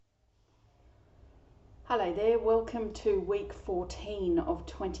Hello there, welcome to week 14 of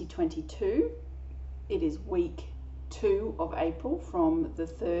 2022. It is week 2 of April from the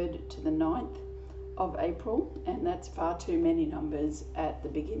 3rd to the 9th of April, and that's far too many numbers at the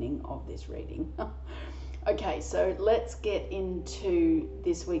beginning of this reading. Okay, so let's get into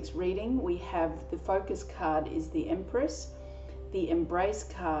this week's reading. We have the focus card is the Empress, the Embrace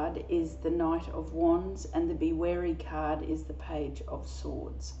card is the Knight of Wands, and the Be Wary card is the Page of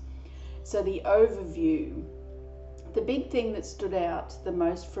Swords. So the overview, the big thing that stood out the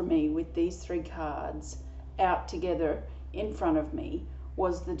most for me with these three cards out together in front of me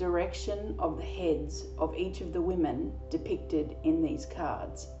was the direction of the heads of each of the women depicted in these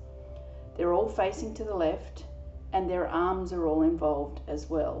cards. They're all facing to the left and their arms are all involved as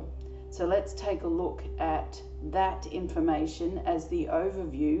well. So let's take a look at that information as the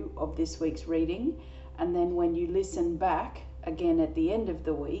overview of this week's reading, and then when you listen back again at the end of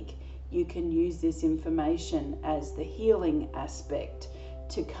the week, you can use this information as the healing aspect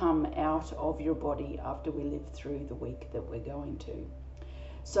to come out of your body after we live through the week that we're going to.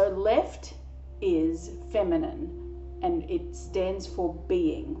 So left is feminine and it stands for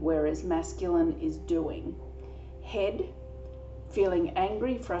being, whereas masculine is doing. Head, feeling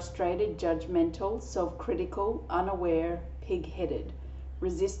angry, frustrated, judgmental, self-critical, unaware, pig-headed,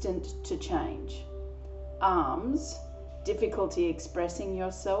 resistant to change. Arms, difficulty expressing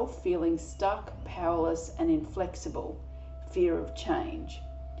yourself, feeling stuck, powerless and inflexible, fear of change.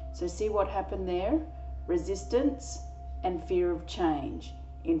 So see what happened there? Resistance and fear of change,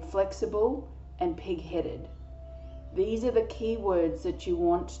 inflexible and pig-headed. These are the key words that you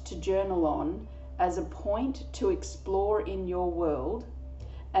want to journal on as a point to explore in your world.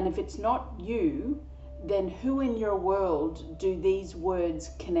 And if it's not you, then who in your world do these words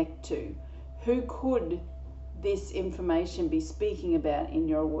connect to? Who could this information be speaking about in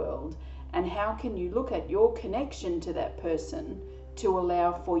your world, and how can you look at your connection to that person to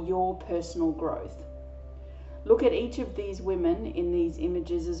allow for your personal growth? Look at each of these women in these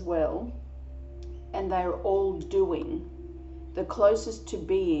images as well, and they're all doing. The closest to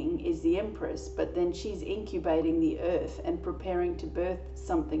being is the Empress, but then she's incubating the earth and preparing to birth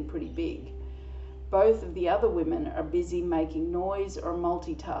something pretty big. Both of the other women are busy making noise or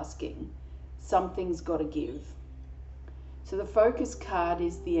multitasking. Something's got to give. So the focus card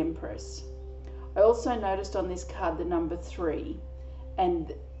is the Empress. I also noticed on this card the number 3,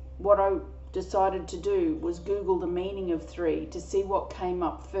 and what I decided to do was Google the meaning of 3 to see what came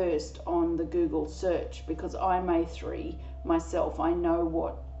up first on the Google search, because I'm a 3 myself. I know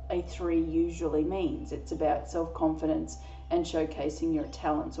what a 3 usually means. It's about self-confidence and showcasing your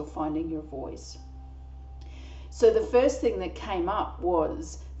talents or finding your voice. So the first thing that came up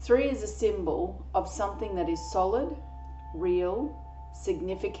was 3 is a symbol of something that is solid, real,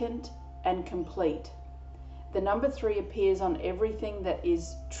 significant, and complete. The number 3 appears on everything that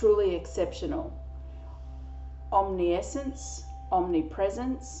is truly exceptional. Omniscience,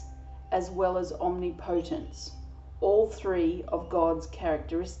 omnipresence, as well as omnipotence. All 3 of God's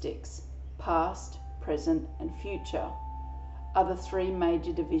characteristics, past, present, and future, are the 3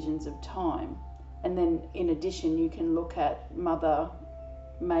 major divisions of time. And then in addition, you can look at Mother,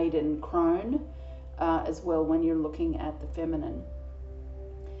 Maiden, Crone as well when you're looking at the feminine.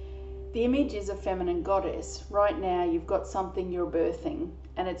 The image is a feminine goddess. Right now you've got something you're birthing,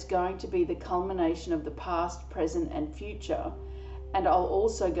 and it's going to be the culmination of the past, present and future. And I'll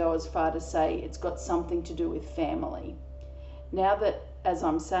also go as far to say it's got something to do with family. Now that, as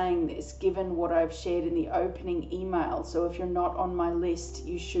I'm saying this, given what I've shared in the opening email, so if you're not on my list,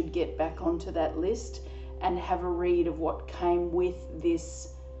 you should get back onto that list and have a read of what came with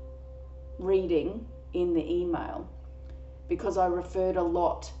this reading in the email, because I referred a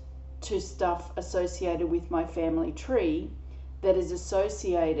lot to stuff associated with my family tree that is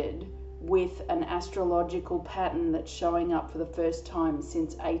associated with an astrological pattern that's showing up for the first time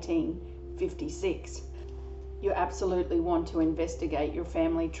since 1856. You absolutely want to investigate your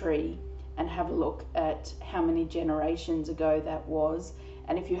family tree and have a look at how many generations ago that was,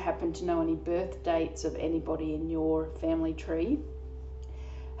 and if you happen to know any birth dates of anybody in your family tree,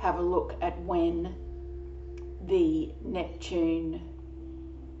 have a look at when the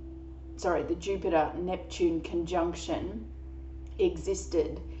Jupiter-Neptune conjunction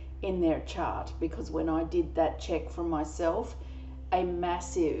existed in their chart, because when I did that check for myself, a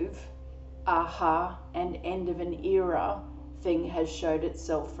massive aha and end of an era thing has showed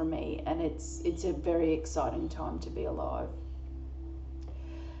itself for me, and it's a very exciting time to be alive.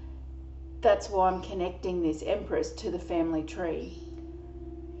 That's why I'm connecting this Empress to the family tree.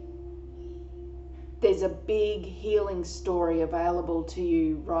 There's a big healing story available to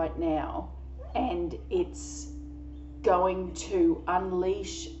you right now and it's going to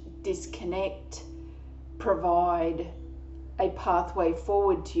unleash, disconnect, provide a pathway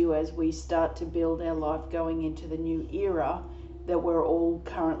forward to you as we start to build our life going into the new era that we're all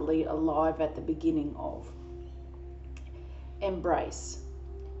currently alive at the beginning of. Embrace.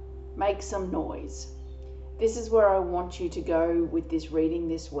 Make some noise. This is where I want you to go with this reading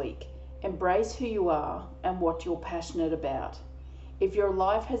this week. Embrace who you are and what you're passionate about. If your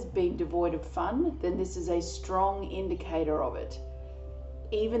life has been devoid of fun, then this is a strong indicator of it.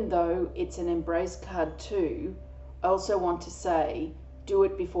 Even though it's an embrace card too, I also want to say, do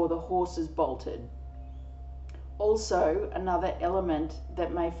it before the horse is bolted. Also, another element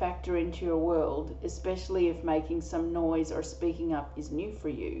that may factor into your world, especially if making some noise or speaking up is new for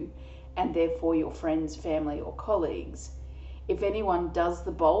you, and therefore your friends, family, or colleagues. If anyone does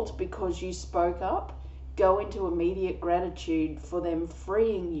the bolt because you spoke up, go into immediate gratitude for them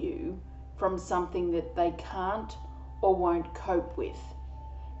freeing you from something that they can't or won't cope with,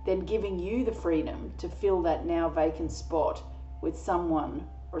 then giving you the freedom to fill that now vacant spot with someone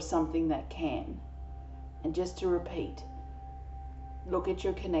or something that can. And just to repeat, look at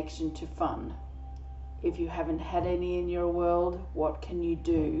your connection to fun. If you haven't had any in your world, what can you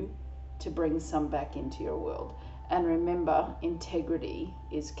do to bring some back into your world? And remember, integrity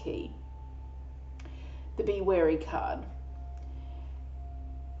is key. The Be Wary card.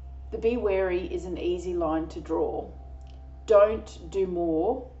 The Be Wary is an easy line to draw. Don't do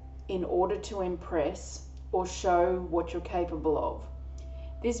more in order to impress or show what you're capable of.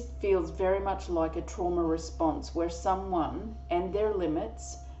 This feels very much like a trauma response where someone and their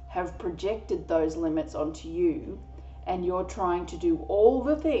limits have projected those limits onto you, and you're trying to do all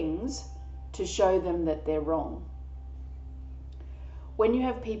the things to show them that they're wrong. When you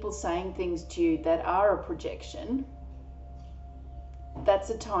have people saying things to you that are a projection,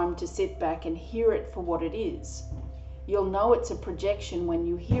 that's a time to sit back and hear it for what it is. You'll know it's a projection when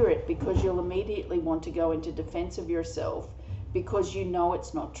you hear it because you'll immediately want to go into defense of yourself because you know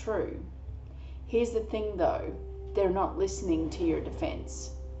it's not true. Here's the thing though, they're not listening to your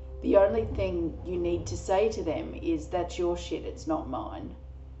defense. The only thing you need to say to them is, that's your shit, it's not mine.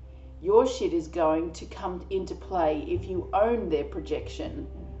 Your shit is going to come into play if you own their projection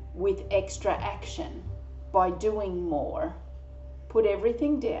with extra action by doing more. Put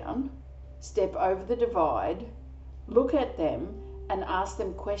everything down, step over the divide, look at them and ask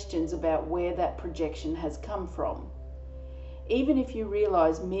them questions about where that projection has come from. Even if you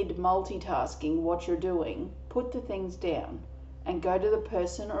realize mid-multitasking what you're doing, put the things down and go to the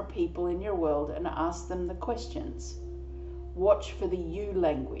person or people in your world and ask them the questions. Watch for the you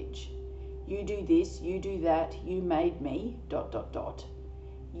language. You do this, you do that, you made me, ...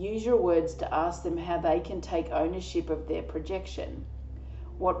 Use your words to ask them how they can take ownership of their projection.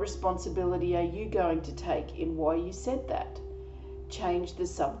 What responsibility are you going to take in why you said that? Change the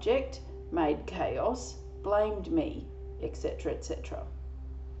subject, made chaos, blamed me, etc., etc.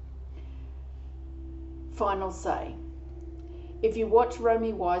 Final say. If you watch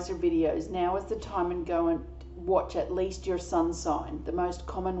Romy Weiser videos, now is the time and go and watch at least your sun sign, the most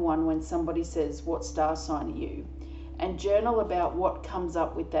common one when somebody says, what star sign are you? And journal about what comes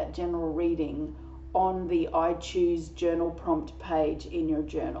up with that general reading on the I Choose journal prompt page in your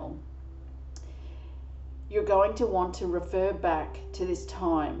journal. You're going to want to refer back to this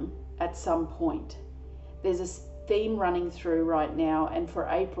time at some point. There's a theme running through right now, and for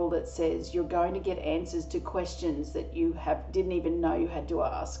April that says you're going to get answers to questions that you didn't even know you had to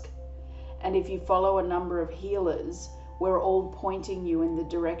ask. And if you follow a number of healers, we're all pointing you in the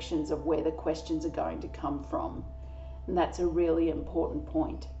directions of where the questions are going to come from. And that's a really important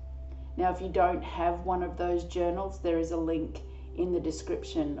point. Now, if you don't have one of those journals, there is a link in the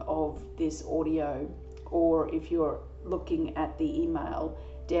description of this audio, or if you're looking at the email,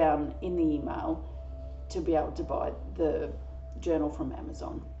 down in the email, to be able to buy the journal from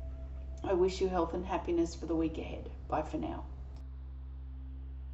Amazon. I wish you health and happiness for the week ahead. Bye for now.